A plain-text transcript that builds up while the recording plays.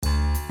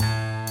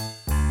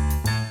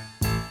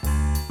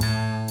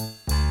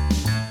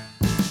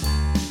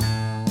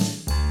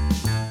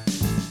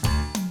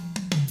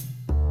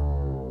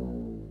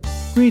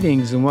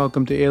Greetings and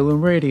welcome to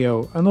Heirloom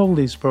Radio, an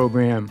oldies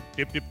program.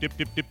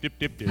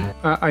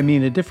 I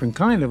mean a different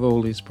kind of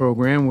oldies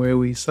program where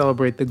we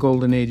celebrate the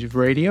golden age of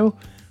radio.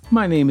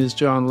 My name is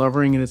John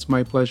Lovering and it's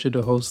my pleasure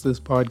to host this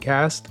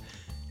podcast,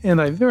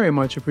 and I very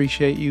much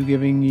appreciate you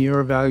giving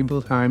your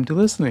valuable time to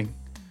listening.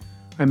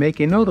 I make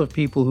a note of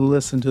people who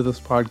listen to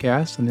this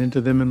podcast and enter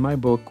them in my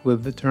book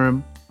with the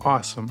term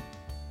awesome.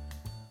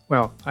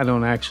 Well, I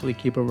don't actually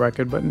keep a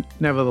record, but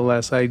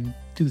nevertheless, I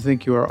do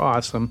think you are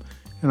awesome,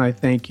 and I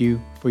thank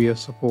you for your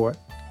support.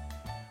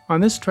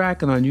 On this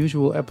track, an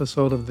unusual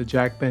episode of the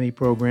Jack Benny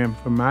program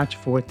from March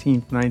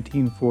 14,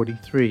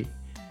 1943.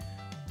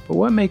 But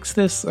what makes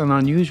this an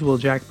unusual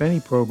Jack Benny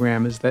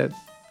program is that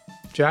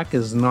Jack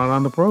is not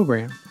on the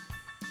program.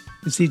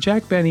 You see,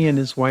 Jack Benny and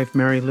his wife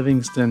Mary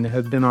Livingstone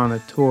had been on a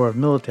tour of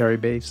military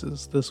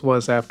bases. This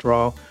was, after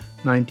all,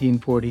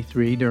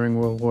 1943 during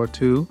World War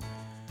II.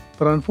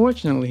 But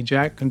unfortunately,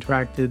 Jack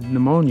contracted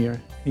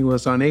pneumonia. He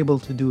was unable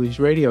to do his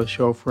radio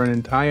show for an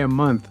entire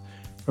month,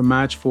 from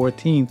March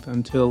 14th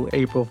until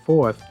April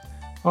 4th.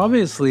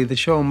 Obviously, the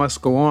show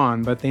must go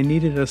on, but they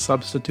needed a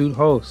substitute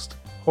host.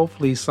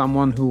 Hopefully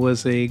someone who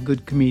was a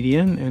good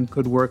comedian and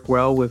could work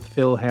well with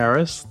Phil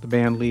Harris, the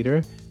band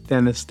leader,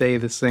 Dennis Day,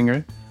 the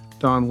singer,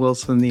 Don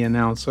Wilson, the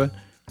announcer,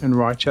 and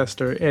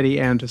Rochester Eddie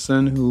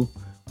Anderson, who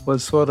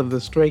was sort of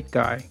the straight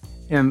guy,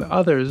 and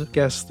other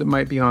guests that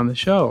might be on the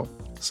show.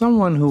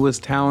 Someone who was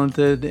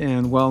talented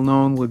and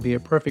well-known would be a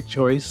perfect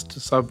choice to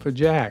sub for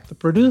Jack. The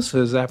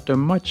producers, after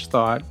much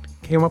thought,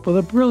 came up with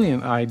a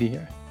brilliant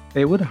idea.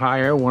 They would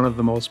hire one of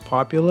the most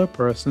popular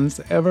persons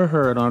ever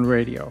heard on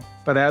radio,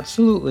 but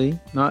absolutely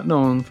not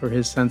known for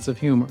his sense of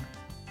humor.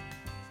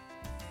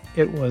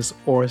 It was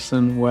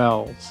Orson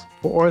Welles.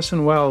 For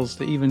Orson Welles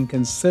to even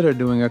consider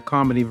doing a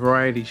comedy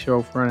variety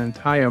show for an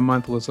entire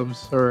month was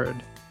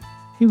absurd.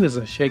 He was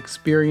a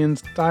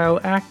Shakespearean-style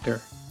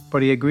actor,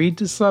 but he agreed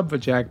to sub for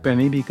Jack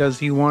Benny because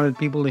he wanted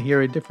people to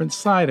hear a different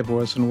side of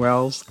Orson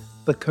Welles,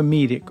 the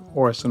comedic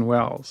Orson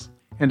Welles.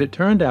 And it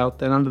turned out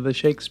that under the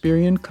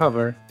Shakespearean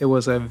cover, it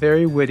was a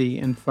very witty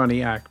and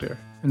funny actor.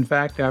 In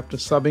fact, after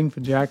subbing for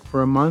Jack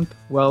for a month,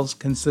 Welles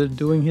considered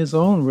doing his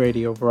own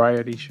radio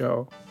variety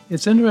show.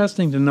 It's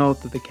interesting to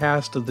note that the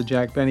cast of the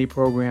Jack Benny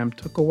program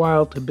took a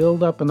while to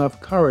build up enough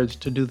courage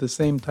to do the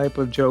same type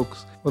of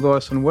jokes with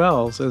Orson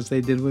Welles as they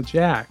did with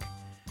Jack.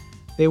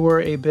 They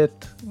were a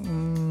bit,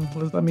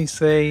 let me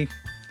say,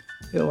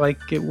 they were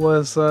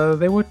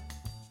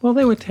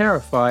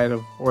terrified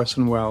of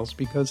Orson Welles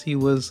because he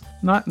was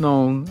not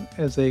known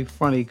as a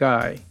funny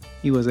guy.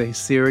 He was a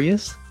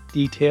serious,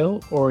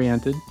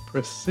 detail-oriented,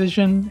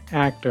 precision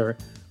actor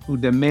who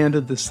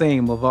demanded the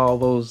same of all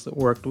those that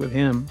worked with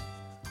him.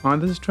 On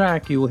this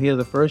track, you will hear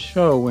the first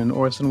show when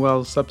Orson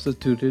Welles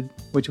substituted,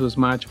 which was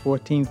March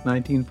 14,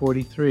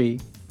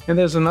 1943. And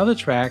there's another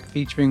track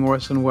featuring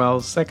Orson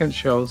Welles' second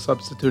show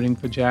substituting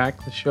for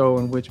Jack, the show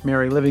in which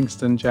Mary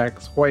Livingstone,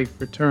 Jack's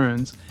wife,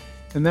 returns,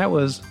 and that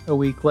was a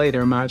week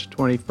later, March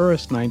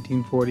 21st,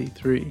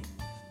 1943.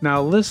 Now,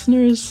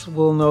 listeners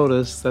will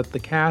notice that the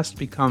cast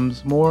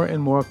becomes more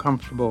and more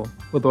comfortable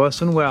with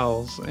Orson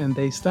Welles, and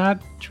they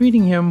start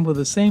treating him with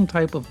the same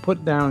type of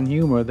put-down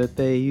humor that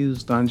they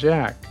used on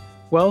Jack.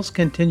 Welles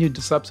continued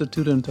to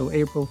substitute until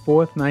April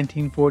 4th,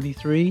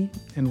 1943,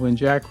 and when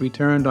Jack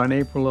returned on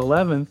April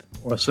 11th,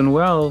 Orson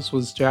Welles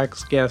was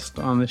Jack's guest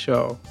on the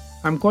show.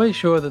 I'm quite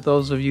sure that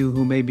those of you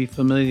who may be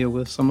familiar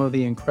with some of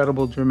the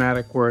incredible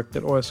dramatic work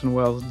that Orson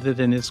Welles did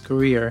in his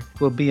career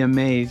will be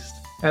amazed,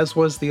 as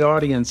was the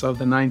audience of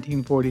the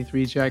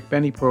 1943 Jack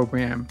Benny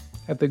program,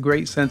 at the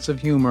great sense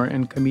of humor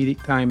and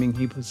comedic timing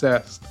he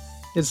possessed.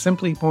 It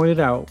simply pointed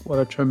out what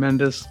a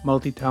tremendous,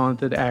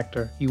 multi-talented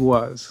actor he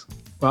was.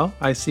 Well,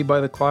 I see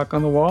by the clock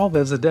on the wall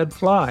there's a dead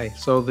fly,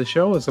 so the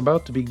show is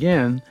about to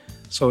begin.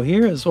 So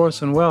here is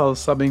Orson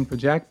Welles subbing for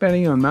Jack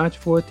Benny on March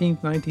 14,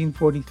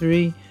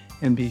 1943,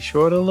 and be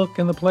sure to look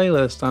in the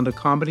playlist under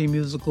Comedy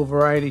Musical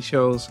Variety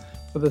Shows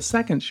for the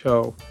second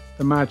show,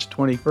 the March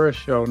 21st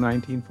show,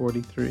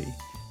 1943.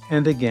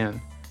 And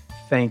again,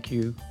 thank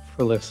you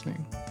for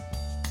listening.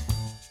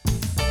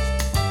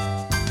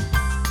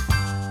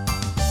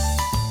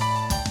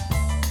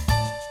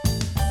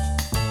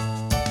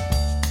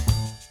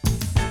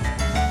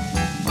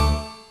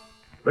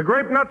 The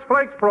Grape Nuts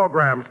Flakes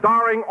program,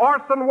 starring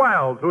Orson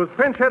Welles, who is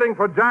pinch hitting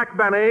for Jack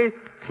Benny,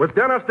 with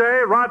Dennis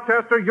Day,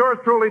 Rochester, yours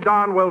truly,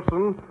 Don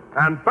Wilson,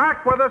 and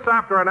back with us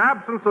after an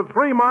absence of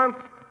 3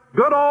 months,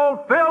 good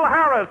old Phil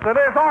Harris and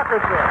his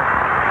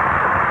orchestra.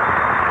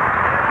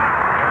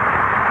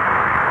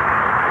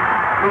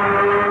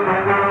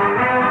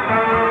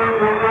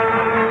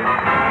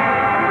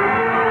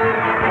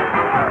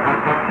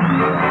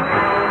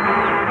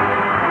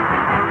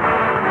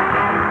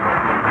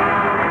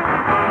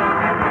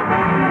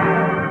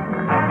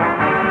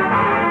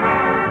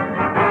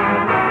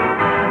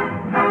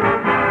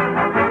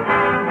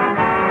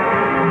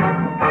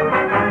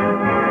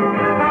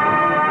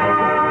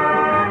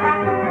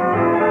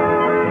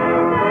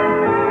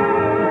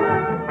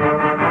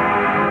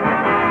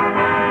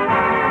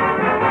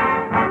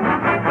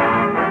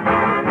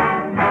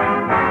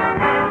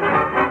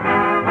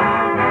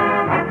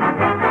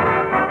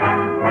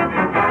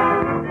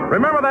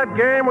 Remember that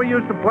game we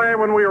used to play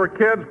when we were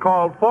kids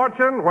called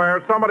Fortune,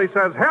 where somebody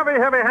says, heavy,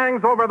 heavy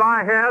hangs over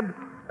thy head,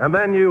 and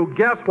then you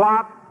guess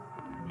what?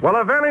 Well,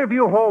 if any of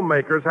you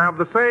homemakers have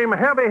the same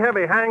heavy,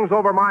 heavy hangs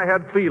over my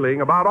head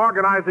feeling about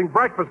organizing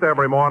breakfast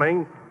every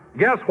morning,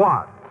 guess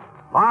what?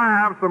 I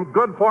have some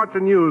good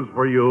fortune news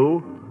for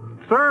you.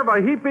 Serve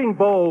a heaping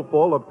bowl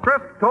full of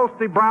crisp,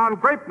 toasty brown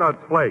grape nuts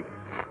flakes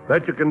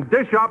that you can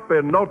dish up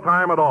in no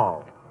time at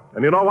all.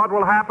 And you know what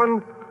will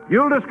happen?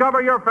 You'll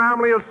discover your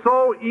family is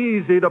so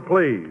easy to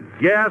please.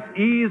 Yes,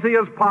 easy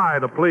as pie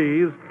to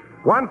please.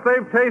 Once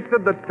they've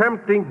tasted the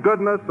tempting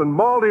goodness and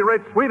malty,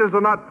 rich, sweet as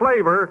a nut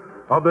flavor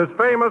of this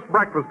famous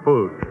breakfast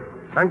food.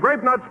 And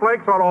Grape Nuts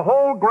Flakes are a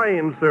whole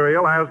grain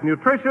cereal as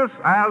nutritious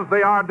as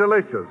they are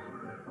delicious.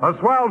 A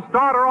swell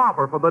starter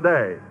offer for the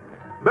day.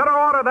 Better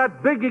order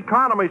that big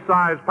economy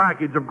size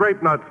package of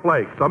Grape Nuts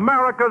Flakes,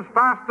 America's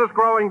fastest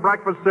growing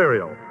breakfast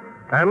cereal.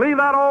 And leave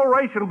that old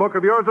ration book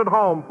of yours at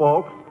home,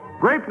 folks.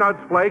 Grape Nuts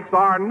Flakes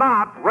are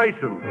not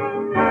rations.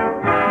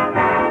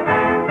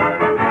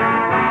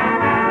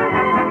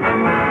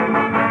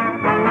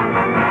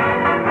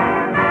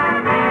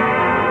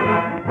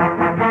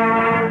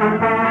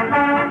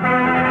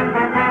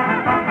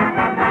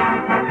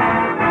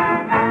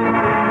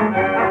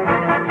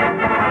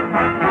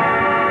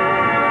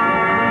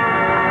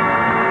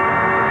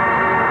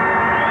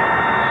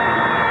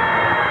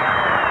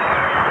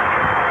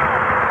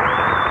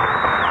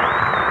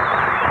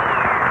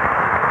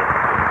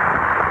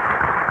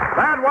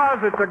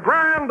 It's a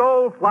grand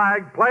old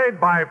flag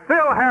played by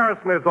Phil Harris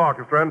and his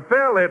orchestra. And,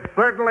 Phil, it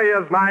certainly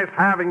is nice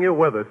having you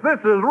with us. This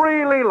is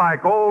really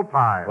like old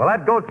times. Well,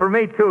 that goes for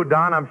me, too,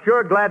 Don. I'm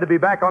sure glad to be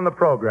back on the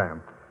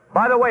program.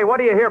 By the way, what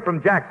do you hear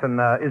from Jackson?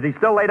 Is he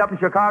still laid up in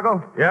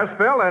Chicago? Yes,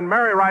 Phil, and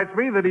Mary writes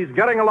me that he's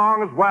getting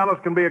along as well as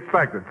can be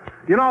expected.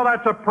 You know,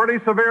 that's a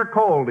pretty severe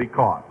cold he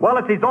caught. Well,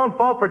 it's his own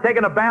fault for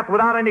taking a bath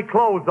without any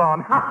clothes on.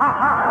 He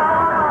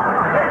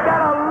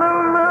got a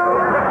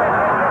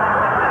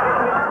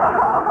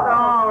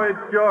It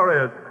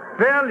sure is.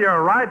 Phil,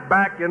 you're right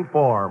back in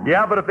form.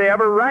 Yeah, but if they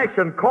ever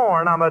ration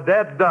corn, I'm a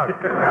dead duck.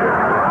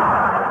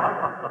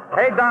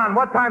 Hey, Don,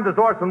 what time does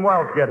Orson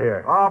Welles get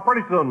here? Oh,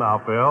 pretty soon now,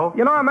 Phil.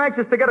 You know, I'm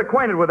anxious to get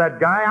acquainted with that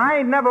guy. I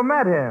ain't never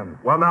met him.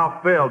 Well, now,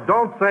 Phil,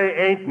 don't say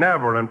ain't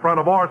never in front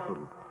of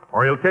Orson,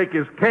 or he'll take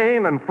his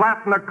cane and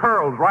flatten the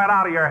curls right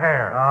out of your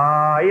hair.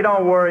 He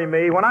don't worry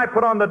me. When I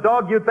put on the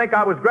dog, you'd think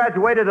I was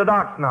graduated at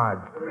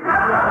Oxnard.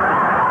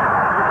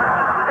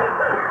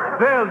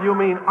 Phil, you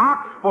mean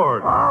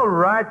Oxford. All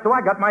right, so I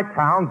got my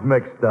towns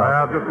mixed up.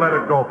 Well, just let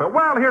it go, Phil.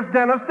 Well, here's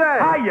Dennis Day.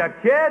 Hiya,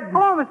 kid.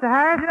 Hello, Mr.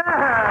 Harris.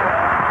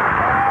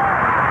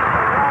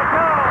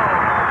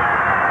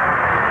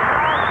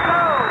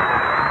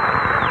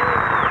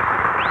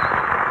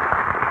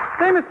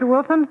 Say, Mr.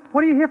 Wilson,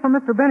 what do you hear from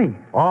Mr. Benny?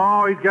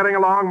 Oh, he's getting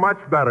along much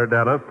better,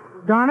 Dennis.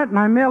 Darn it, and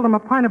I mailed him a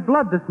pint of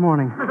blood this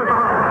morning.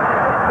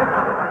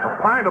 A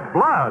pint of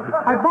blood?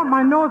 I bumped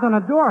my nose on a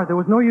door. There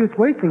was no use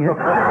wasting it.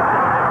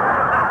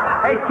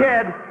 Hey,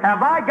 kid,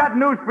 have I got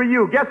news for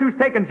you? Guess who's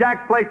taking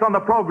Jack's place on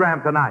the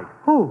program tonight?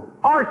 Who?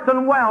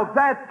 Orson Welles.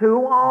 That's who.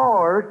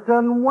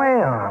 Orson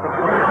Welles.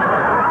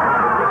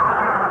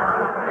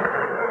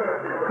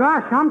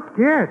 Gosh, I'm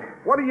scared.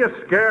 What are you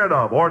scared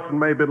of? Orson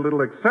may be a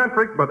little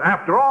eccentric, but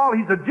after all,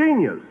 he's a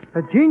genius.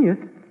 A genius?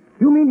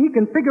 You mean he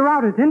can figure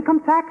out his income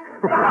tax?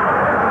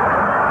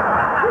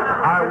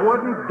 I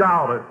wouldn't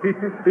doubt it.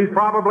 He's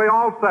probably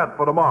all set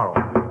for tomorrow.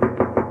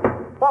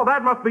 Oh,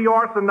 that must be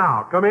Orson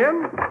now. Come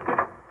in.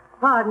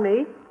 Pardon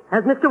me.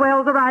 Has Mr.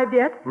 Wells arrived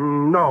yet?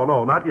 No,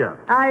 not yet.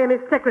 I am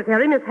his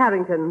secretary, Miss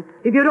Harrington.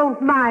 If you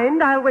don't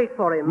mind, I'll wait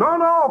for him.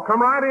 No,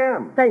 come right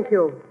in. Thank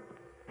you.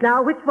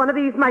 Now, which one of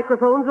these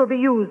microphones will be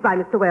used by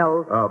Mr.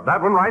 Wells?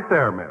 That one right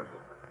there, miss.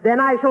 Then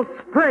I shall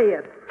spray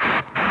it.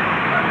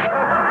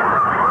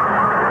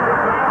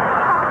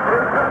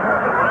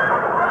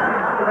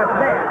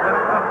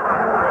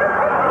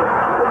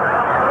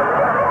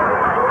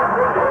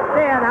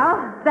 There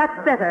now.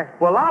 That's better.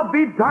 Well, I'll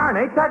be darned.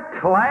 Ain't that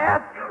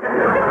class?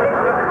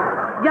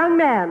 Young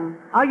man,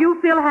 are you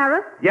Phil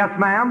Harris? Yes,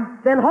 ma'am.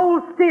 Then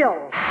hold still.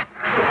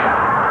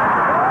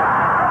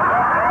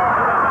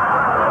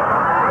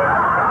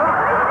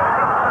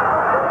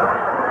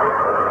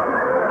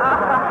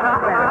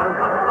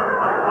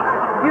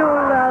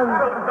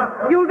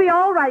 You'll be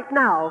all right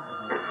now.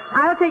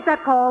 I'll take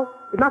that call.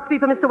 It must be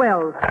for Mr.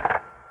 Wells.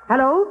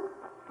 Hello?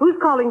 Who's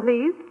calling,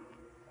 please?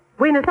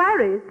 Buenos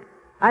Aires?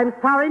 I'm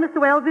sorry Mr.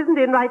 Wells isn't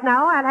in right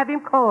now. I'll have him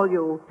call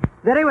you.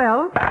 Very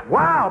well.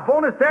 Wow,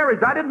 Buenos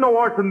Aires. I didn't know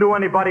Orson knew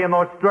anybody in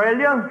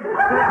Australia.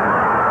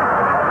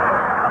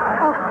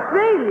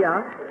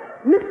 Australia?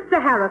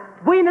 Mr. Harris,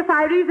 Buenos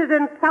Aires is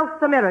in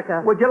South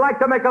America. Would you like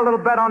to make a little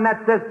bet on that,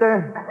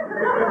 sister?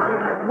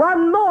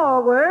 One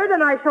more word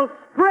and I shall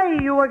spray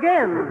you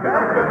again.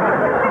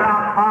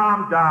 Now,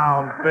 Calm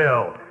down,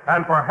 Phil.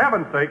 And for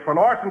heaven's sakes, when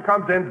Orson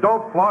comes in,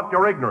 don't flaunt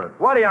your ignorance.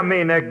 What do you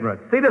mean, ignorant?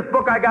 See this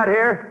book I got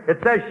here? It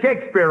says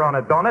Shakespeare on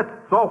it, don't it?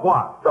 So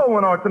what? So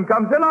when Orson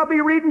comes in, I'll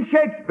be reading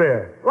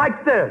Shakespeare.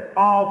 Like this.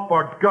 Oh,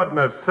 for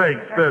goodness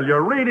sakes, Phil,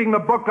 you're reading the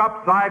book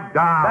upside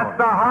down. That's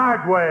the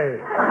hard way.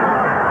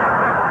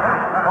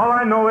 All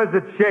I know is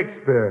it's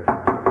Shakespeare.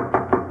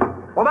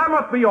 Well, that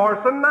must be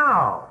Orson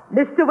now.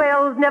 Mr.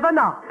 Wells never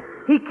knocks.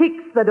 He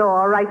kicks the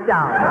door right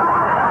down.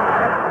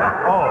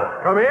 Oh,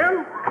 come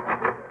in?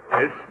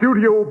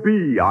 Studio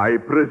B, I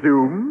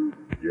presume?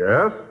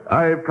 Yes?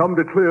 I've come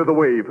to clear the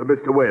way for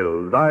Mr.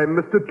 Wells. I'm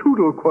Mr.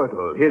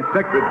 Toodlequirtle, his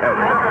secretary.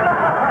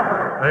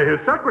 His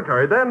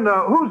secretary? Then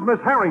who's Miss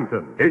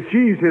Harrington?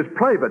 She's his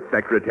private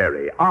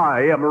secretary.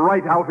 I am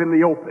right out in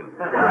the open.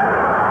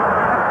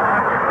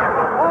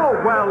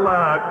 Oh, well,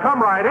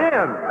 come right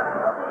in.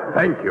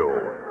 Thank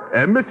you.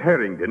 Miss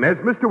Harrington, has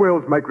Mr.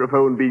 Wells'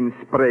 microphone been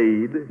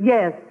sprayed?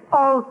 Yes,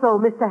 also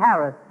Mr.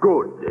 Harris.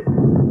 Good.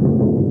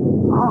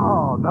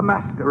 Ah, the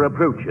master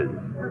approaches.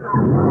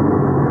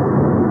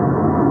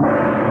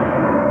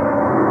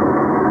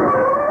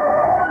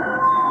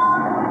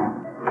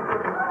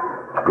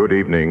 Good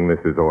evening. This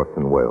is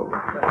Orson Welles.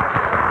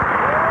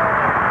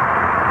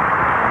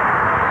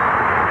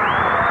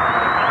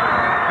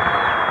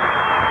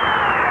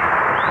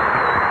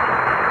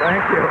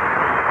 Thank you.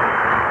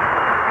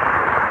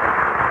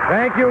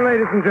 Thank you,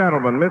 ladies and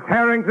gentlemen. Miss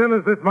Harrington,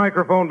 has this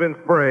microphone been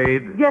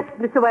sprayed? Yes,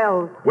 Mr.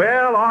 Wells.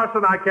 Well,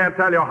 Orson, I can't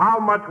tell you how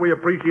much we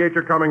appreciate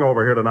your coming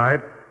over here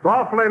tonight. It's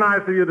awfully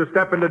nice of you to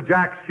step into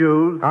Jack's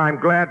shoes. I'm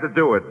glad to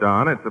do it,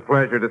 Don. It's a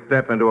pleasure to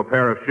step into a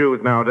pair of shoes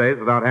nowadays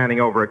without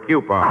handing over a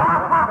coupon.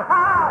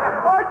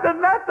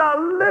 Orson, that's a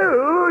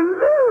Lulu.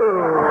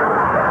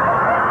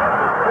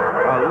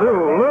 A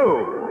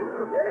Lulu.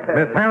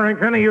 Miss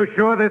Harrington, are you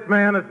sure this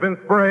man has been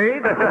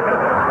sprayed?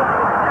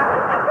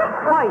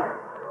 Quite.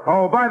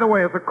 Oh, by the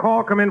way, has a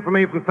call come in for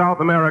me from South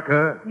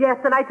America? Yes,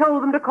 and I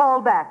told them to call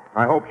back.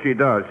 I hope she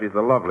does. She's a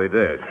lovely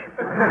dish.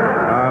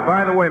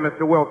 By the way,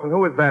 Mr. Wilson,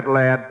 who is that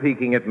lad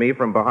peeking at me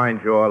from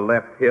behind your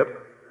left hip?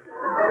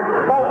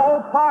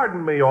 Oh,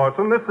 pardon me,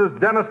 Orson. This is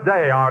Dennis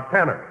Day, our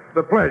tenor. It's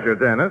a pleasure,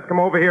 Dennis. Come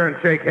over here and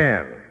shake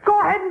hands. Go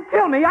ahead and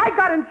kill me. I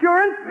got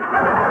insurance.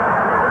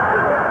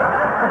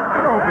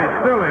 Don't be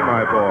silly,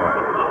 my boy.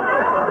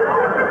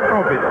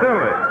 Don't be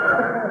silly.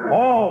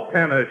 All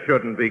tenors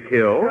shouldn't be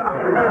killed.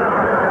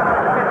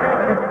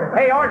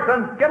 Hey,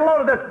 Orson, get a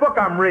load of this book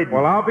I'm reading.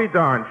 Well, I'll be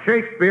darned.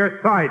 Shakespeare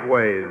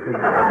sideways.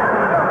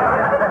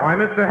 Why,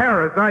 Mr.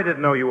 Harris, I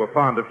didn't know you were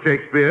fond of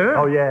Shakespeare.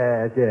 Oh,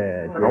 yes.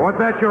 Well, what's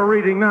that you're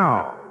reading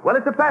now? Well,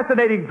 it's a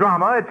fascinating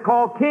drama. It's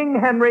called King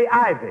Henry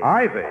Ivy.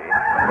 Ivy?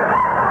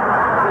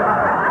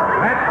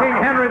 That's King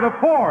Henry IV.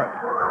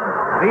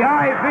 The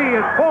IV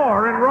is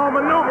 4 in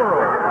Roman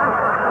numerals.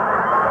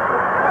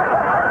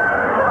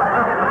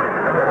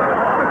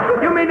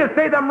 You mean to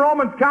say them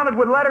Romans counted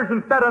with letters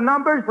instead of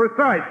numbers?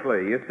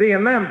 Precisely. You see,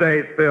 in them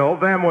days, Phil,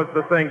 them was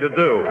the thing to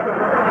do.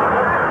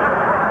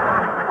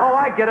 Oh,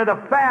 I get it. A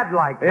fad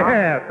like that.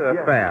 Yes, a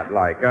fad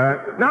like.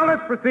 Now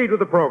let's proceed with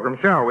the program,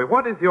 shall we?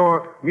 What is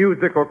your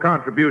musical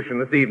contribution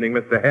this evening,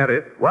 Mr.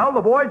 Harris? Well,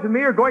 the boys and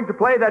me are going to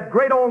play that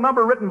great old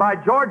number written by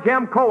George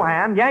M.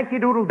 Cohan, Yankee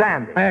Doodle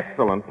Dandy.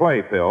 Excellent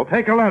play, Phil.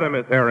 Take a letter,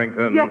 Miss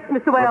Harrington. Yes,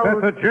 Mr. Wells.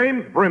 Professor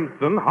James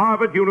Brimson,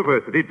 Harvard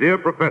University. Dear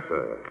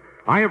Professor,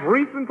 I have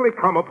recently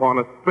come upon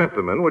a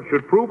specimen which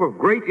should prove of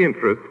great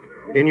interest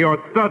in your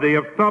study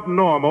of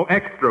subnormal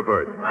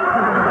extroverts.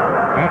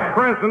 At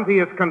present, he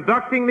is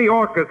conducting the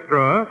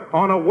orchestra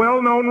on a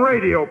well-known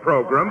radio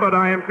program, but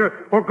I am sure...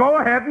 Well, go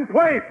ahead and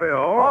play, Phil.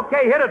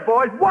 Okay, hit it,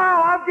 boys.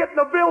 Wow, I'm getting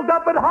the build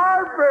up at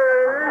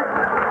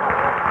Harvard.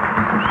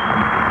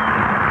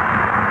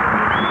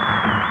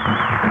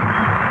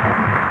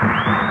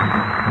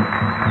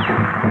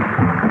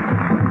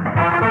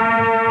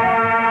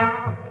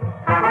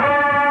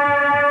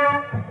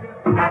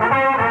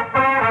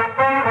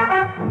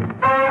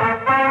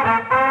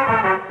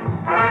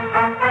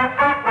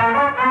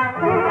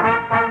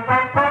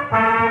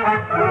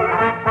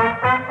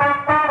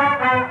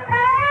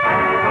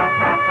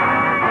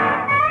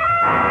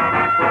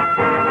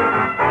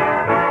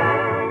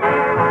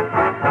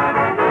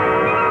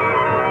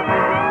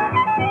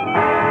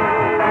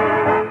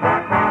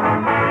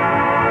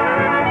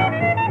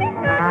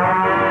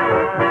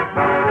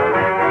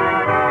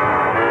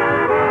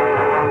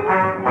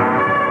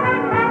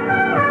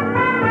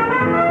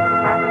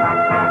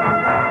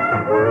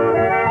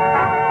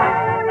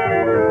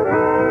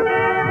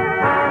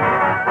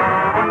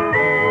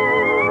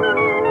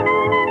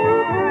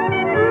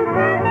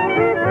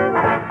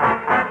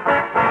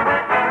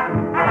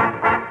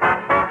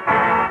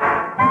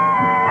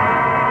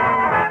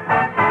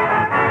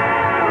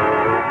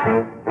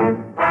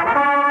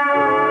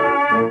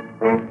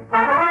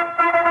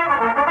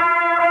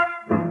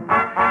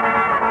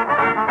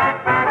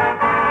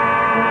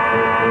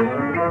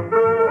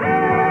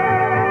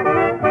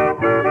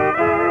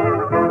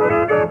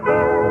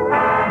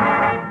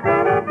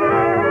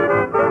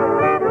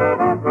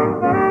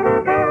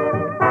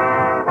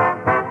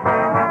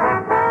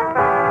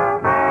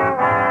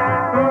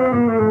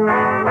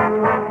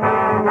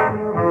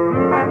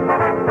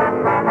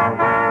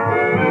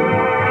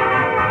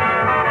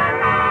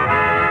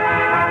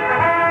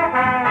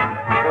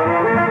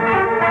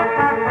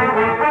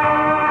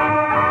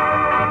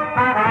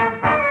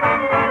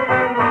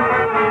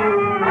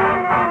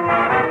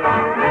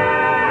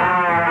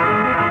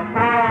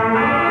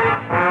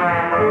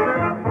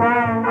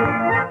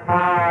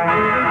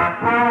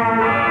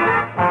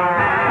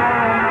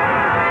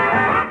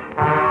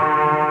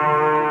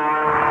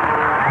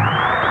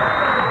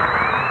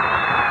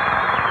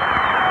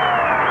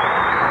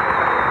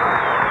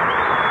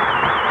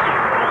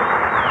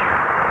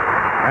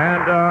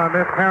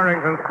 Miss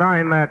Harrington,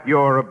 sign that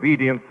your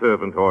obedient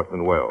servant,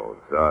 Orson Welles.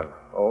 That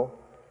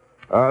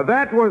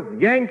was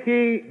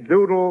Yankee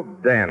Doodle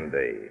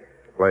Dandy,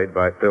 played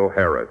by Phil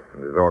Harris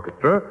and his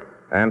orchestra.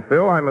 And,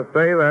 Phil, I must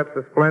say that's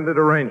a splendid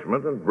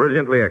arrangement and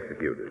brilliantly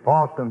executed.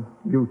 Orson,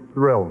 you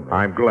thrill me.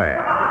 I'm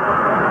glad.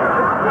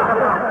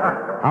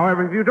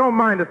 However, if you don't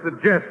mind a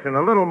suggestion,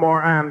 a little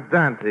more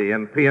andante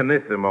and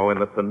pianissimo in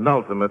the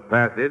penultimate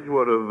passage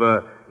would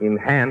have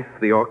enhanced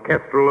the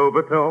orchestral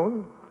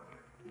overtone.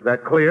 Is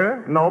that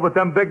clear? No, but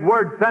them big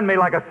words send me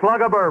like a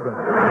slug of bourbon.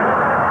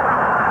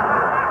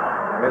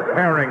 Miss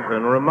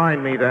Harrington,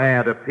 remind me to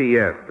add a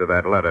P.S. to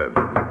that letter.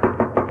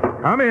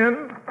 Come in.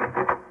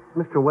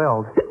 Mr.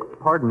 Wells,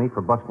 pardon me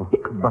for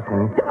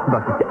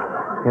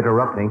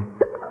interrupting,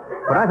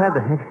 but I've had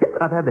the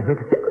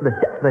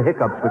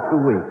hiccups for 2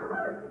 weeks.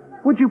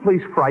 Would you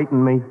please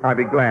frighten me? I'd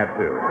be glad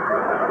to.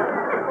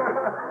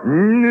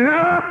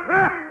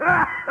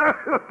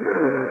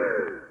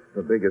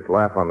 The biggest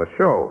laugh on the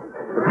show.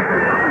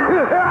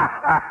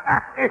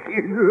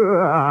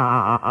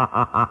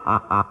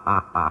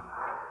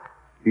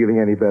 Feeling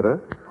any better?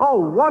 Oh,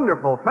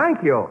 wonderful.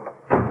 Thank you.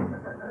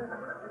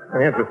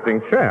 An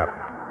interesting chap.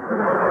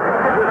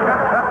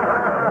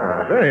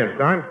 Very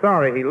interesting. I'm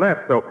sorry he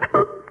left so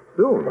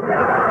soon.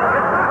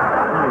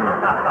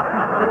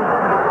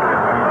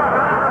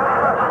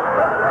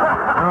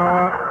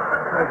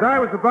 As I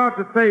was about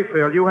to say,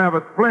 Phil, you have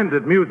a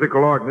splendid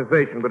musical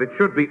organization, but it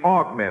should be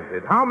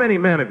augmented. How many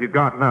men have you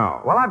got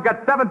now? Well, I've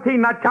got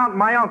 17, not counting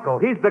my uncle.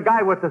 He's the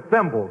guy with the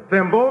cymbals.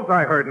 Cymbals?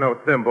 I heard no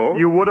cymbals.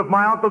 You would if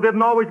my uncle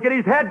didn't always get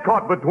his head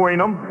caught between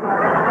them.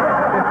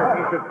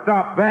 He should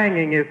stop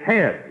banging his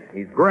head.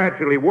 He's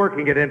gradually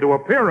working it into a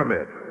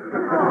pyramid.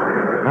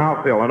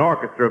 Now, Phil, an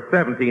orchestra of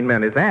 17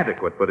 men is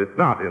adequate, but it's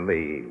not in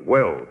the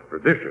Wells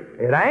tradition.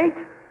 It ain't?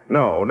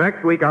 No.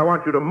 Next week, I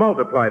want you to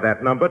multiply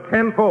that number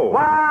tenfold.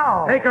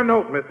 Wow! Take a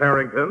note, Miss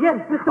Harrington.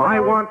 Yes, Mr. I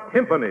Wells. want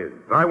timpanis.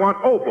 I want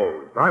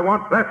oboes. I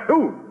want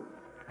bassoons.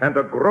 And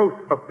a gross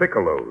of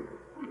piccolos.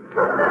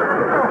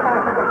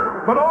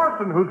 But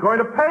Orson, who's going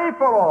to pay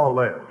for all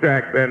this?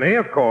 Jack Benny,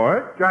 of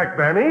course. Jack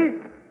Benny?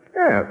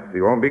 Yes,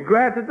 you won't be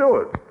glad to do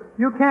it.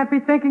 You can't be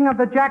thinking of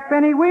the Jack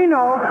Benny we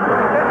know.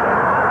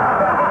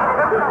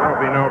 There'll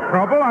be no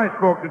trouble. I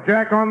spoke to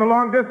Jack on the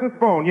long-distance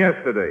phone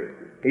yesterday.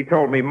 He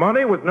told me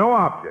money was no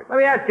object. Let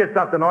me ask you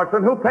something,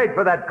 Orson. Who paid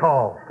for that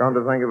call? Come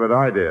to think of it,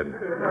 I did.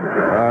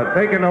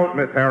 Take a note,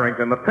 Miss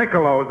Harrington. The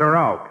piccolos are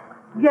out.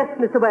 Yes,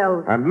 Mr.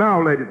 Wells. And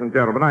now, ladies and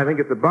gentlemen, I think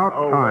it's about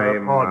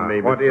time. pardon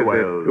me, what Mr. is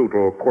Wells. it,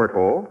 Tootle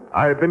Quirtle?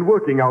 I've been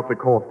working out the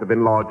cost of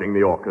enlarging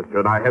the orchestra,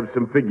 and I have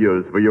some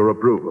figures for your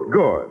approval.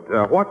 Good.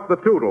 What's the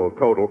total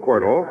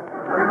Quirtle?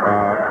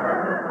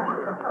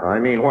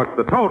 What's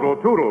the total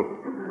Quirtle?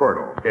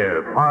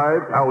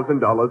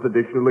 $5,000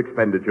 additional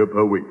expenditure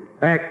per week.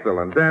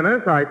 Excellent.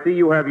 Dennis, I see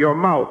you have your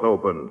mouth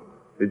open.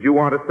 Did you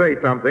want to say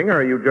something, or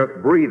are you just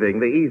breathing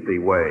the easy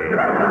way?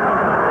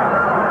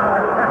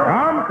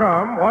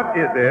 Come, what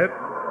is it?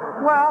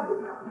 Well,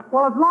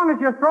 as long as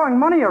you're throwing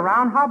money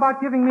around, how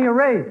about giving me a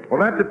raise? Well,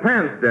 that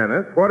depends,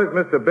 Dennis. What is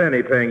Mr.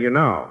 Benny paying you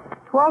now?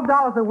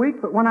 $12 a week,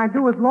 but when I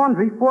do his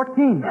laundry,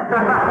 $14.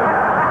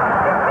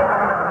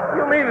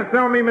 You mean to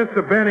tell me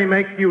Mr. Benny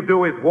makes you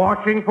do his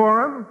washing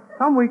for him?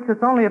 Some weeks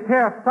it's only a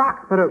pair of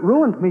socks, but it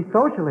ruins me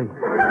socially.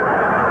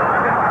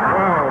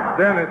 Well,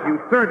 Dennis,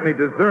 you certainly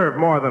deserve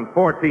more than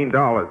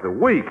 $14 a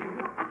week.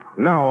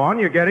 Now on,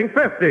 you're getting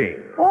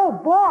 $15. Oh,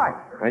 boy.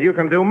 And you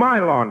can do my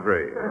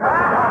laundry.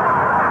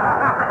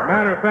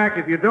 Matter of fact,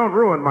 if you don't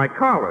ruin my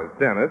collars,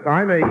 Dennis,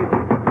 I may... Open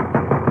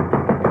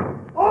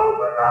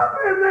up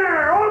in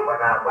there! Open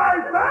up,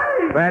 I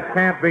say! That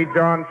can't be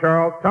John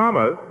Charles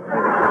Thomas.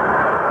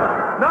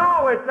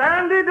 No, it's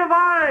Andy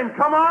Devine.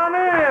 Come on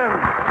in.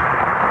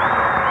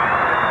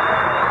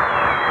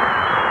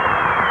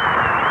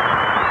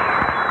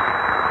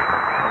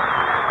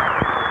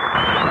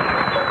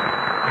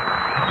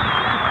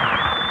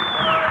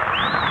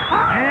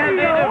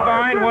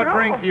 What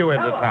brings you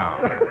into town?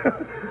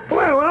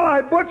 Well,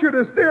 I butchered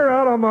a steer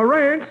out on my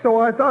ranch, so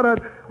I thought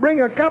I'd bring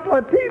a couple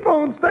of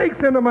T-bone steaks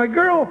into my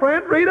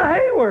girlfriend, Rita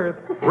Hayworth.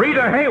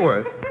 Rita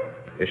Hayworth?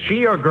 Is she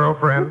your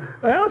girlfriend?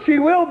 Well, she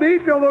will be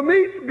till the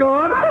meat's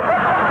gone. Well,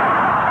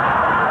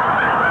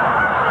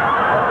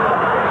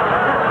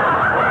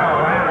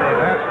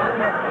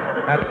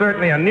 Andy, that's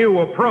certainly a new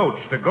approach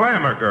to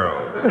glamour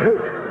girls.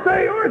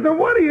 Say, Orson,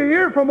 what do you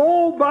hear from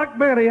old Buck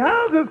Benny?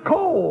 How's his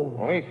cold?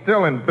 Well, he's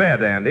still in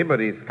bed, Andy, but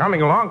he's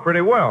coming along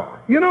pretty well.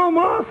 You know,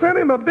 Ma sent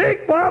him a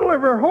big bottle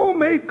of her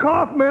homemade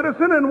cough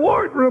medicine and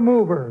wart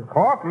remover.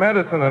 Cough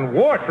medicine and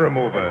wart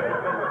remover.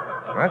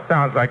 That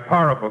sounds like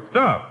powerful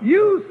stuff.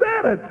 You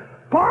said it.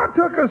 Pa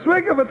took a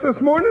swig of it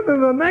this morning,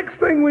 and the next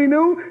thing we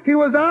knew, he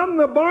was out in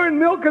the barn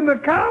milking the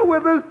cow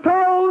with his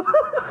toes.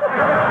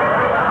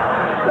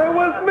 There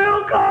was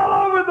milk all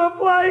over the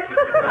place.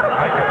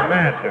 I can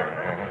imagine.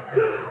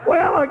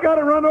 Well, I got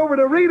to run over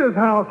to Rita's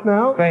house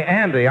now. Say,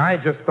 Andy, I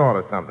just thought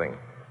of something.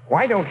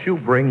 Why don't you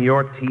bring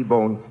your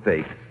T-bone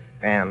steaks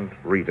and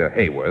Rita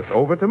Hayworth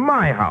over to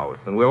my house,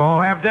 and we'll all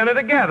have dinner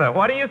together?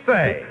 What do you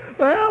say?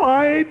 Well,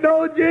 I ain't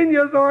no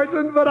genius,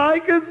 Orson, but I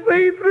can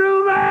see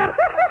through that.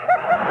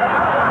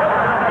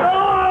 So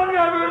long,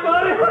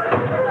 everybody. Well,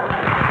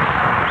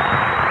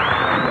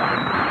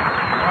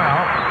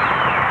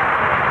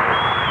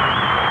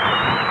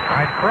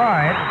 I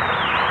tried.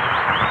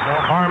 No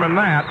harm in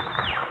that.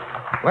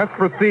 Let's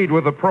proceed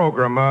with the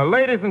program.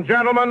 Ladies and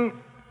gentlemen,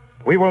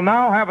 we will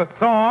now have a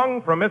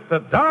song from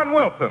Mr. Don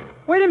Wilson.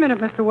 Wait a minute,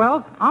 Mr.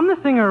 Wells. I'm the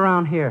singer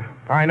around here.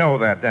 I know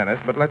that,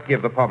 Dennis, but let's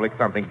give the public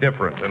something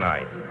different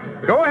tonight.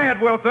 Go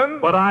ahead, Wilson.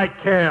 But I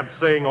can't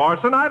sing,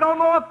 Orson. I don't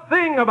know a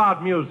thing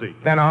about music.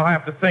 Then I'll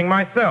have to sing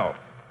myself.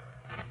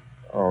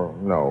 Oh,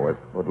 no, it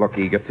would look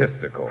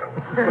egotistical.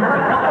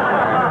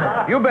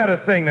 You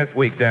better sing this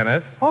week,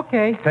 Dennis.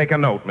 Okay. Take a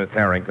note, Miss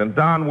Harrington.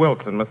 Don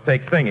Wilson must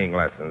take singing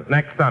lessons.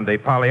 Next Sunday,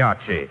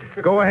 Pagliacci.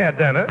 Go ahead,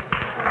 Dennis.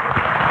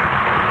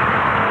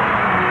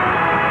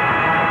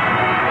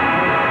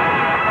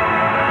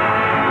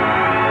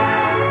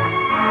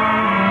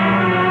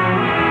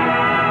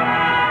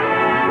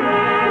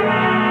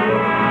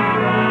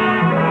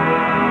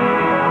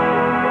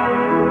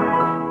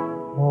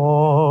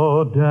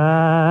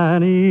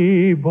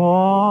 Danny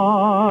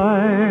boy,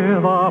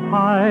 the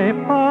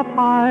pipe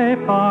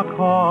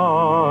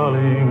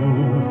calling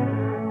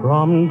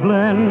from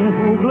glen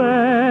to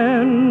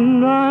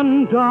glen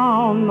and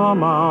down the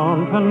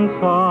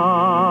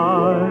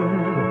mountainside.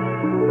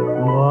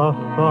 The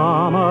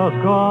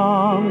summer's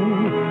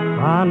gone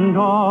and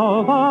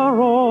all the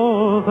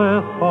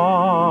roses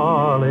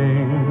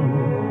falling.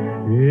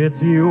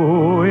 It's you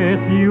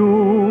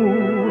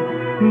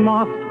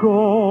must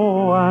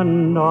go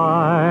and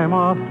I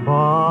must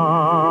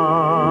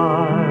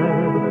bide.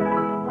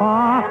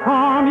 But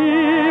come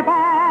ye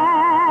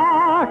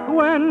back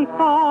when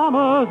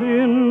summer's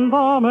in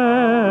the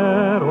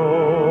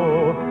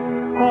meadow,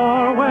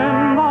 or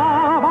when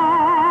the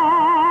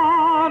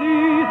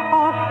valley's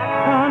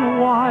hushed and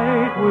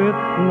white with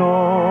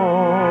snow.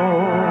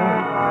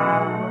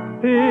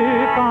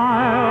 If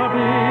I'll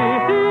be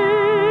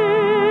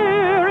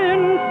here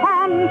in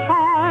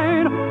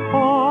sunshine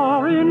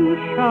or in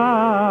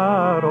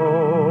shadow,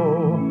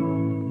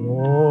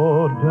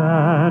 oh,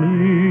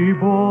 Danny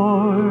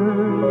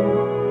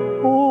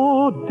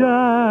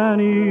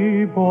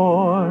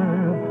boy,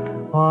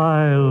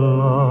 I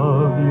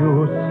love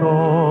you so.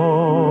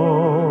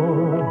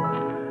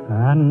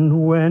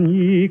 And when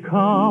ye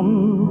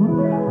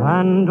come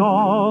and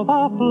all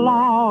the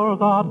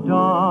flowers are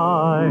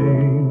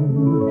dying,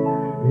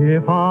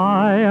 if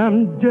I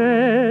am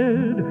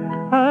dead,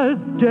 as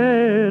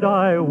dead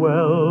I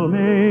well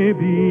may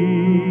be,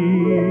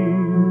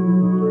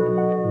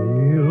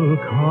 you'll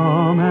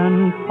come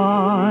and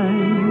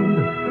find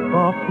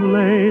a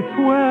place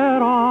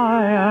where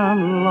I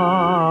am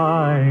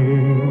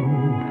lying,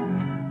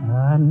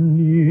 and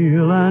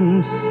kneel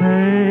and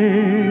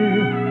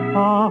say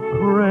a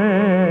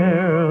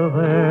prayer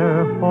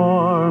there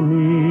for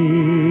me,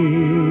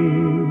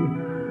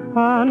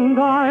 and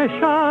I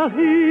shall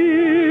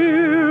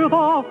hear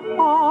the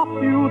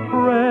soft you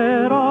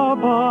tread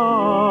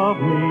above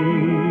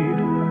me,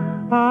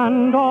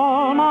 and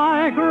all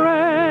my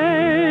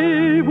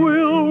grave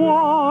will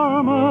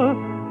warmer,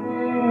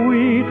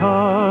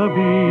 sweeter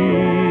be.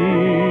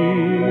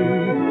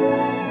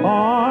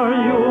 For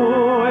you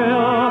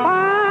will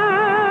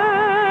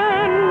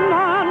bend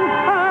and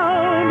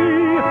tell me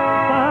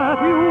that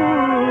you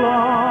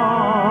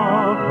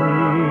love me,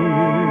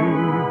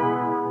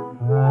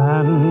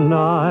 and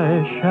I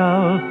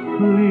shall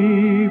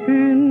sleep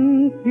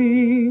in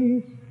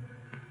peace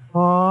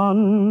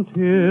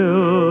until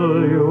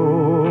you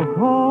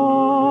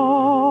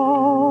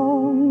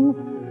come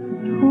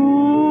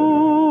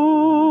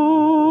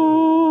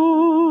to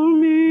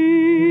me.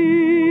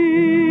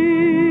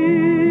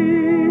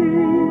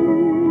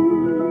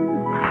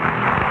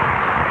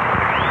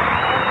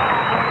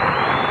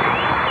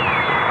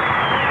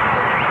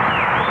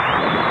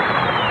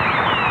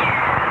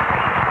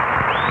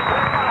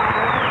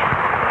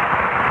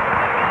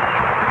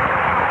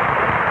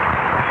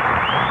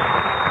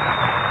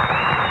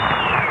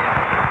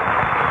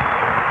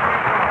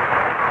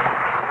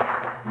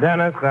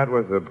 Dennis, that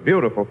was a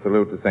beautiful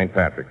salute to St.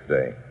 Patrick's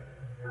Day.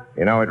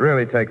 You know, it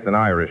really takes an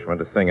Irishman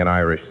to sing an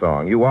Irish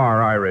song. You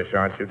are Irish,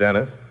 aren't you,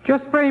 Dennis?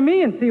 Just spray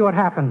me and see what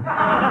happens.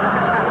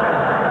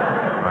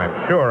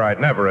 I'm sure I'd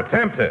never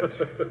attempt it.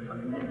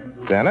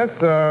 Dennis,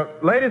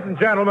 ladies and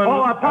gentlemen...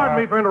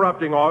 Pardon me for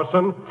interrupting,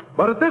 Orson,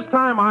 but at this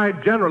time I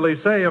generally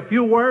say a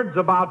few words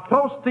about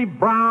toasty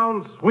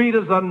brown, sweet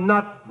as a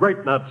nut,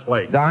 grape nuts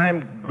flakes.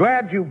 I'm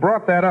glad you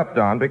brought that up,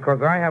 Don,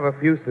 because I have a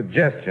few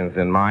suggestions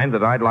in mind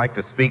that I'd like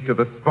to speak to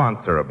the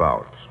sponsor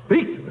about.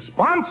 Speak to the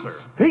sponsor?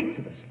 Speak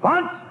to the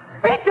sponsor?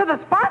 Speak to the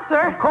sponsor?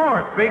 Of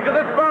course, speak to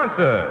the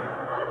sponsor.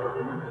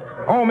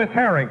 Oh, Miss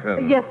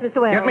Harrington. Yes,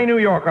 Mr. Wells. Get me New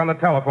York on the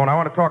telephone. I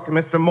want to talk to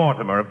Mr.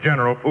 Mortimer of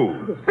General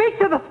Foods. Speak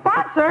to the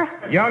sponsor?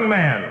 Young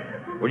man,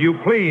 will you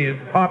please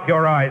pop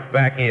your eyes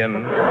back in?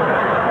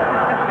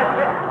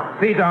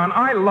 See, Don,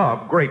 I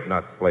love grape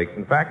nuts flakes.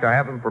 In fact, I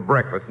have them for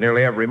breakfast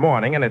nearly every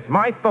morning, and it's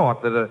my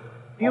thought that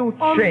few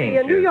Only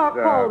changes. a New York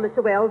call,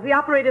 Mr. Wells. The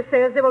operator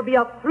says there will be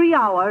a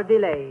 3-hour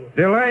delay.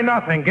 Delay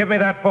nothing. Give me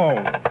that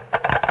phone.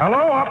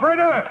 Hello,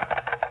 operator?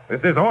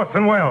 This is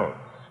Orson Welles.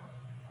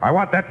 I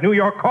want that New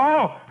York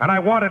call, and I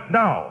want it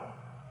now.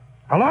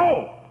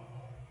 Hello?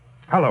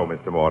 Hello,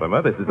 Mr.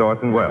 Mortimer. This is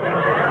Orson Welles.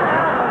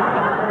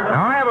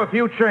 Now, I have a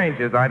few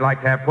changes I'd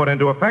like to have put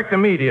into effect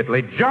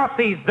immediately. Jot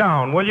these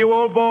down, will you,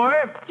 old boy?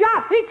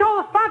 Jot! He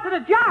told the sponsor to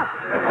jot!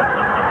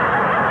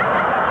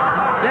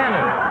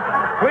 Dennis,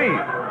 please.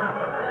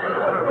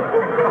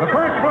 In the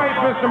first place,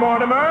 Mr.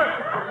 Mortimer,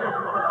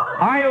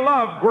 I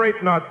love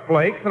Grape Nuts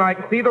Flakes, and I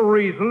can see the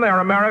reason they're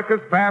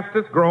America's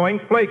fastest-growing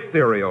flake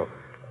cereal.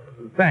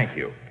 Thank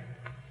you.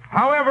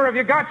 However, have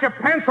you got your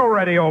pencil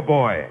ready, old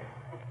boy?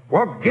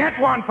 Well, get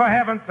one, for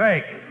heaven's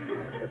sake.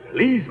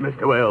 Please,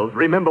 Mr. Wells,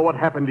 remember what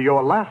happened to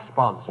your last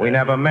sponsor. We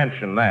never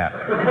mentioned that.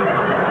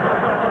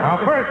 Now,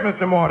 first,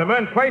 Mr. Mortimer,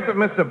 in place of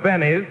Mr.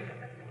 Benny's,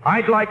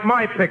 I'd like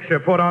my picture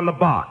put on the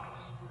box.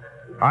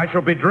 I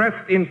shall be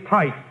dressed in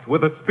tights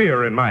with a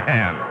spear in my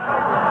hand.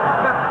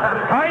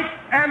 Tights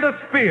and a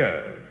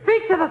spear.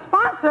 Speak to the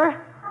sponsor.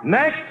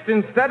 Next,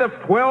 instead of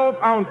 12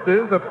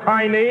 ounces of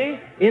tiny,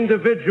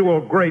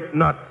 individual Grape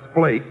Nuts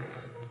Flakes,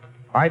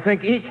 I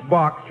think each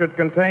box should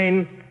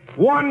contain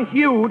one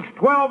huge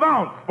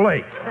 12-ounce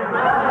flake.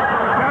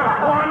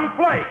 Just one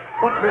flake.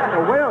 But,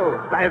 Mr.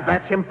 Wells,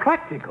 that's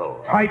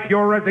impractical. Type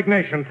your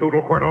resignation,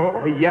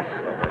 Toodle-Quiddle. Yes.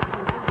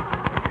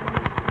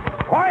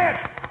 Quiet!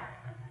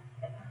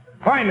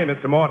 Finally,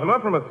 Mr. Mortimer,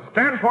 from a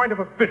standpoint of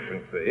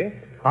efficiency,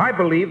 I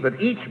believe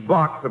that each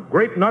box of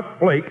Grape Nut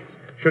Flakes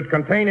should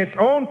contain its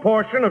own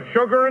portion of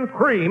sugar and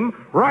cream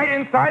right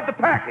inside the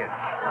package.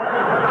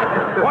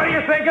 What do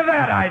you think of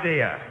that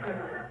idea?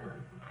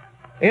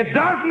 It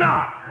does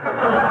not.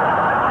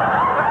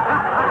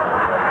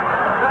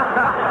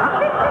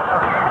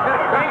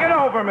 Think it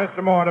over,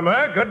 Mr.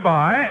 Mortimer.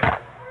 Goodbye.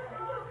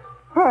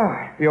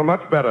 I feel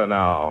much better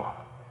now.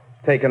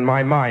 Taken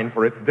my mind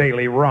for its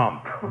daily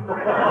romp.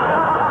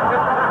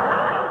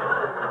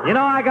 You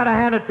know, I gotta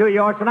hand it to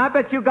you, Orson. I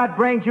bet you got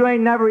brains you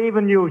ain't never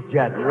even used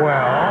yet.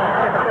 Well...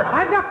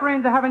 I've got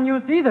brains I haven't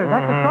used either.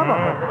 That's the trouble.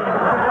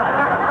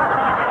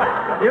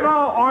 You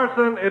know,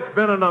 Orson, it's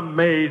been an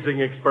amazing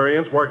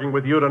experience working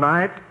with you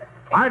tonight.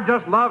 I'd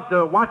just love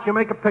to watch you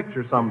make a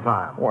picture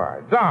sometime. Why,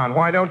 Don,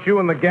 why don't you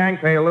and the gang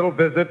pay a little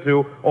visit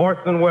to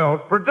Orson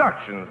Welles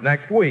Productions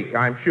next week?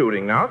 I'm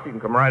shooting now, so you can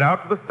come right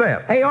out to the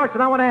set. Hey,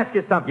 Orson, I want to ask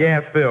you something.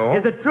 Yes, Phil?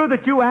 Is it true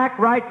that you act,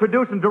 write,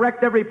 produce, and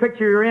direct every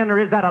picture you're in, or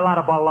is that a lot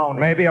of baloney?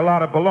 Maybe a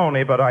lot of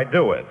baloney, but I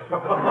do it.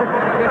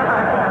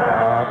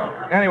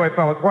 Anyway,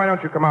 fellas, why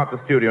don't you come out to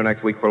the studio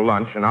next week for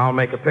lunch, and I'll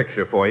make a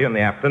picture for you in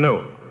the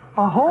afternoon.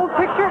 A whole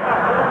picture?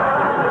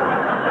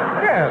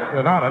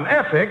 Yes, not an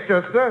epic,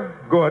 just a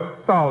good,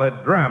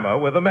 solid drama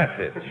with a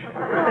message.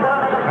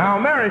 Now,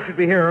 Mary should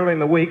be here early in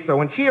the week, so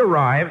when she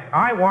arrives,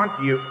 I want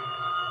you...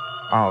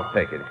 I'll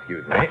take it,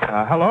 excuse me.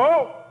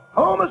 Hello?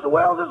 Oh, Mr.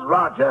 Wells, this is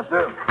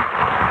Rochester.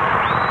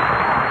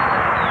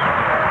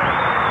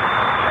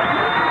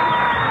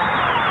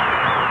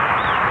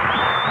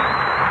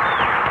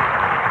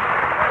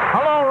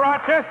 Hello,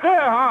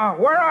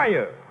 Rochester. Where are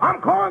you? I'm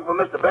calling from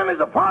Mr.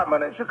 Benny's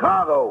apartment in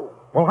Chicago.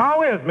 Well,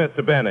 how is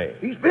Mr. Benny?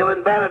 He's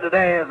feeling better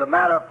today. As a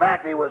matter of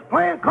fact, he was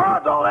playing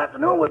cards all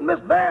afternoon with Miss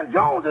Van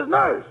Jones, his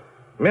nurse.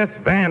 Miss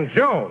Van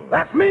Jones?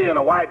 That's me in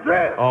a white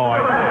dress. Oh, I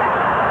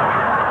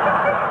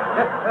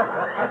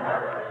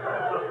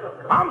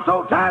see. I'm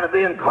so tired of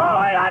being coy,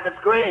 I could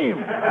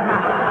scream.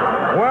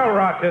 Well,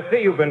 Rochester,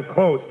 you've been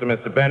close to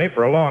Mr. Benny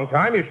for a long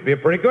time. You should be a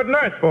pretty good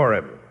nurse for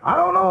him. I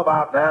don't know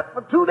about that.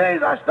 For 2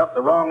 days, I stuck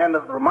the wrong end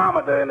of the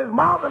thermometer in his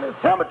mouth, and his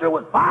temperature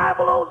was 5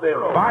 below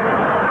zero. 5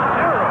 below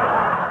zero?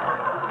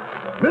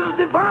 Mrs.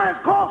 Devine's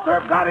cough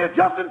syrup got here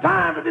just in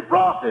time to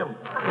defrost him.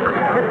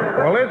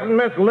 Well, isn't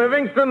Miss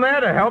Livingston there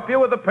to help you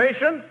with the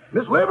patient?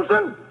 Miss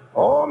Livingston?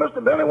 Oh,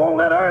 Mr. Benny won't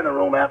let her in the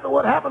room after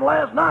what happened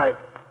last night.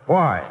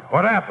 Why?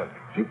 What happened?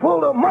 She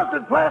pulled a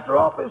mustard plaster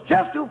off his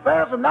chest too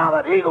fast, and now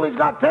that eagle he's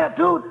got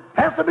tattooed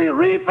has to be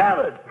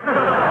re-feathered.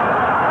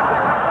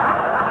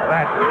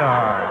 That's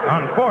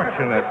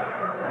unfortunate.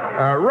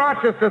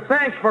 Rochester,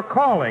 thanks for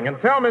calling, and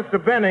tell Mr.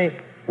 Benny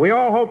we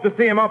all hope to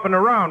see him up and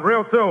around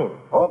real soon.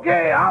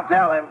 Okay, I'll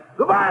tell him.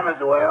 Goodbye,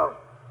 Mr. Wells.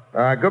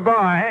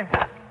 Goodbye.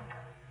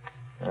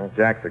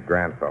 Jack's a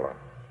grand fellow.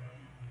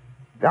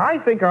 I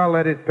think I'll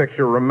let his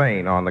picture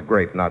remain on the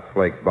Grape Nuts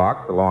Flakes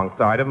box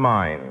alongside of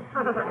mine.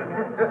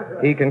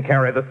 He can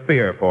carry the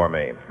spear for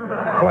me.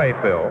 Play,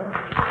 Phil.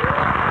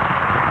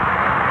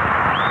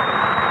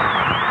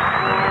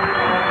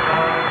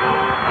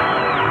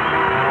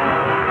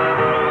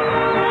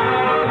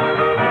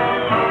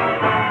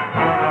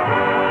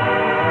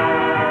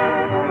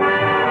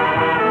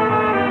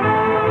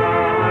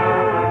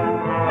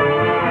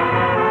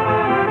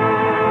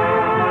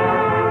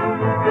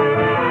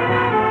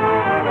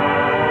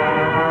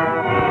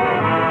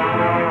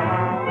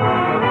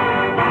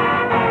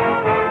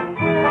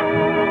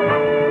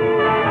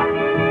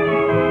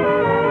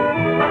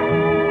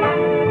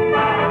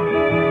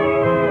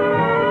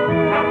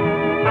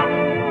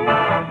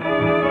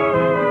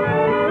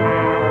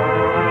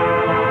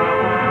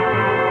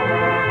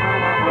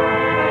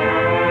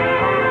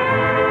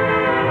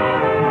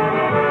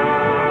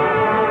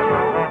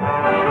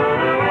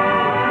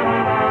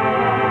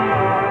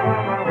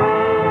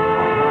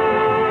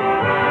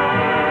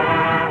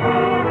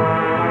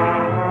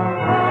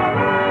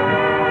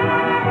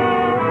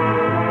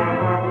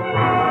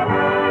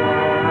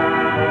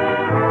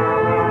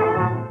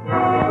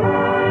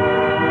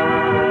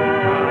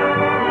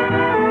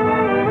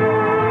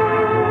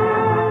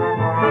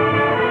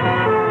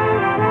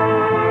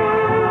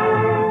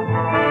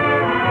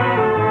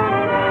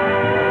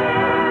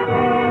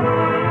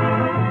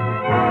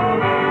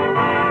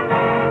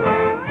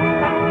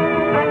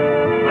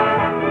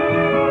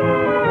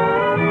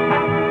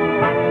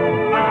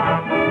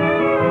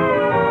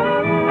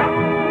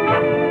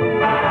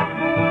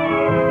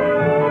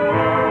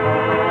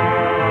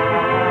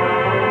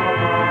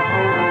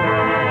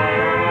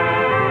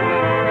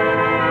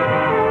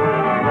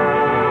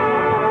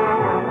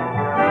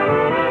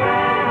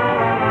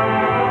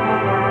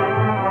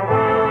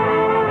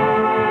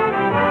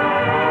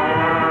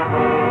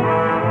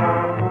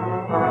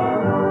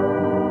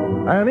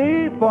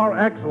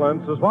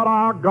 excellence is what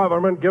our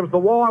government gives the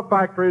war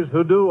factories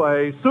who do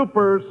a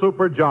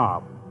super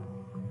job.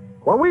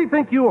 Well, we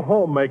think you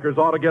homemakers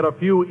ought to get a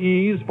few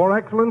E's for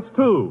excellence,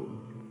 too,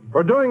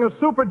 for doing a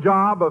super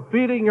job of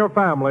feeding your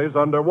families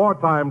under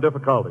wartime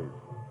difficulties.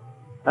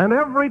 And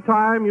every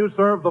time you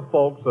serve the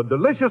folks a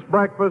delicious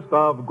breakfast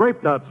of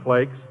Grape Nuts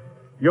Flakes,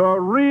 you're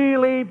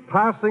really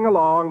passing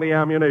along the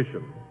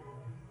ammunition.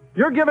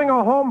 You're giving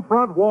a home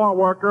front war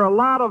worker a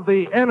lot of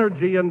the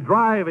energy and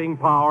driving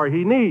power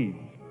he needs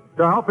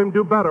to help him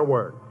do better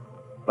work.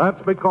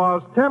 That's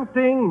because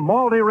tempting,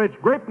 malty-rich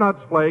Grape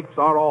Nuts Flakes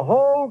are a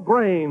whole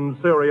grain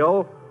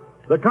cereal,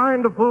 the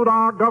kind of food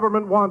our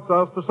government wants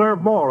us to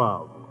serve more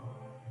of.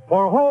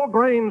 For whole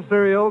grain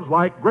cereals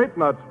like Grape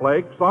Nuts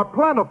Flakes are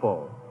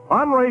plentiful,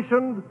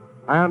 unrationed,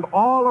 and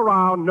all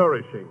around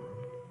nourishing.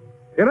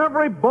 In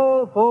every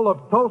bowl full of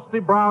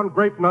toasty brown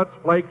Grape Nuts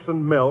Flakes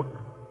and milk,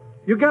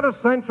 you get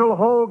essential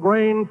whole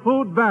grain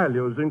food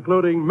values,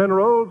 including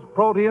minerals,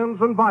 proteins,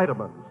 and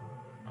vitamins.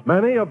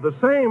 Many of the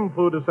same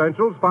food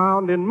essentials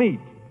found in meat.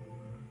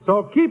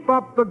 So keep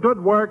up the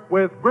good work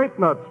with Grape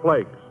Nuts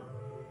Flakes.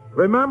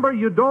 Remember,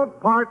 you don't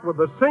part with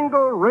a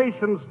single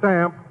ration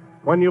stamp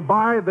when you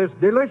buy this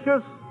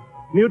delicious,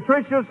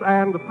 nutritious,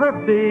 and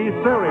thrifty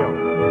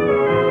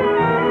cereal.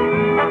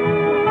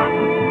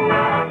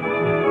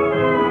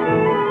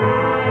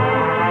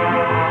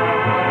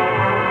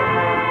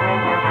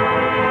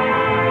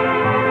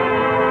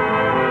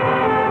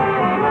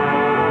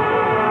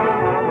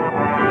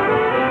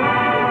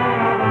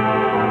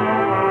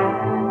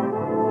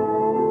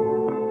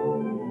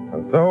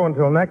 So,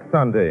 until next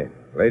Sunday,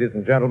 ladies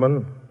and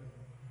gentlemen,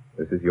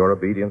 this is your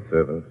obedient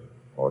servant,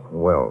 Orson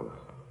Welles.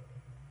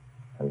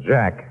 And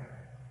Jack,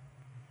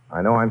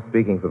 I know I'm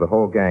speaking for the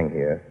whole gang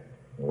here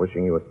and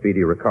wishing you a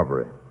speedy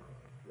recovery.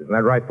 Isn't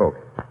that right,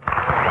 folks?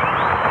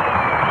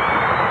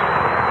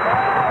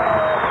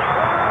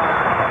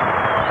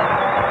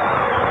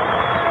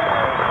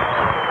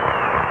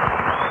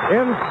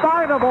 In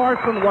spite of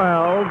Orson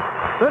Welles,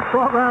 this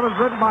program is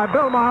written by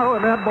Bill Morrow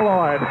and Ed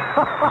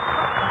Beloit.